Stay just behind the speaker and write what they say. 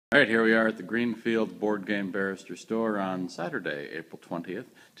All right, here we are at the Greenfield Board Game Barrister store on Saturday, April 20th.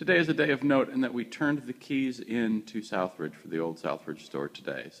 Today is a day of note in that we turned the keys into Southridge for the old Southridge store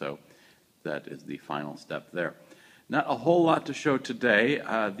today, so that is the final step there. Not a whole lot to show today.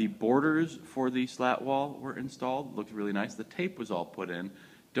 The borders for the slat wall were installed. Looked really nice. The tape was all put in.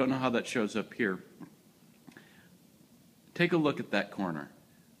 Don't know how that shows up here. Take a look at that corner.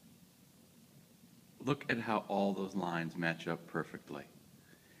 Look at how all those lines match up perfectly.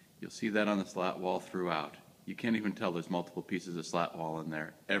 You'll see that on the slat wall throughout. You can't even tell there's multiple pieces of slat wall in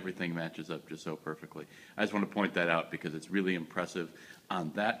there. Everything matches up just so perfectly. I just want to point that out because it's really impressive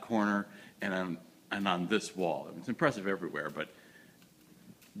on that corner and on this wall. It's impressive everywhere, but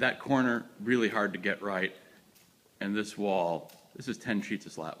that corner, really hard to get right. And this wall, this is 10 sheets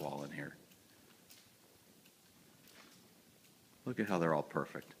of slat wall in here. Look at how they're all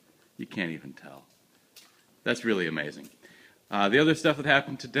perfect. You can't even tell. That's really amazing. The other stuff that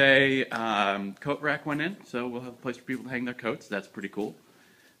happened today, coat rack went in, so we'll have a place for people to hang their coats. That's pretty cool.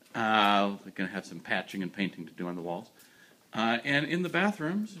 We're going to have some patching and painting to do on the walls. And in the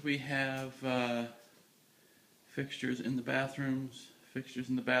bathrooms, we have fixtures in the bathrooms,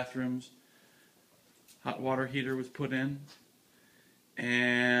 Hot water heater was put in,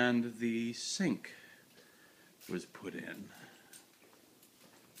 and the sink was put in.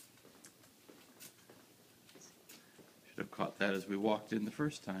 Should have caught that as we walked in the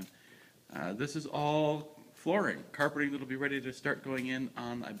first time. This is all flooring, carpeting that'll be ready to start going in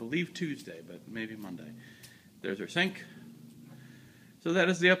on, I believe, Tuesday, but maybe Monday. There's our sink. So that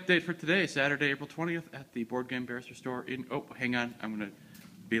is the update for today, Saturday, April 20th at the Board Game Barrister store in, oh, hang on, I'm going to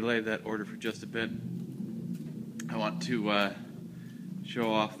belay that order for just a bit. I want to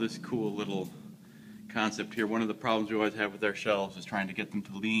show off this cool little concept here. One of the problems we always have with our shelves is trying to get them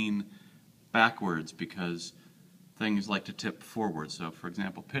to lean backwards because things like to tip forward. So, for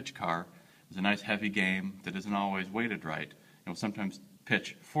example, pitch car is a nice heavy game that isn't always weighted right and will sometimes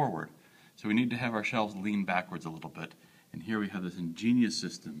pitch forward. So we need to have our shelves lean backwards a little bit. And here we have this ingenious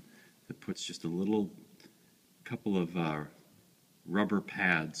system that puts just a couple of rubber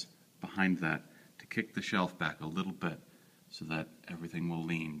pads behind that to kick the shelf back a little bit so that everything will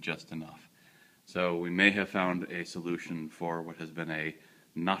lean just enough. So we may have found a solution for what has been a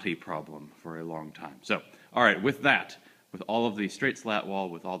knotty problem for a long time. So, all right, with that, with all of the straight slat wall,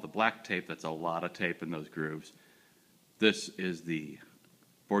 with all the black tape, that's a lot of tape in those grooves, this is the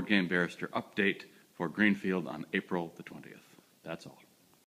Board Game Barrister update for Greenfield on April the 20th. That's all.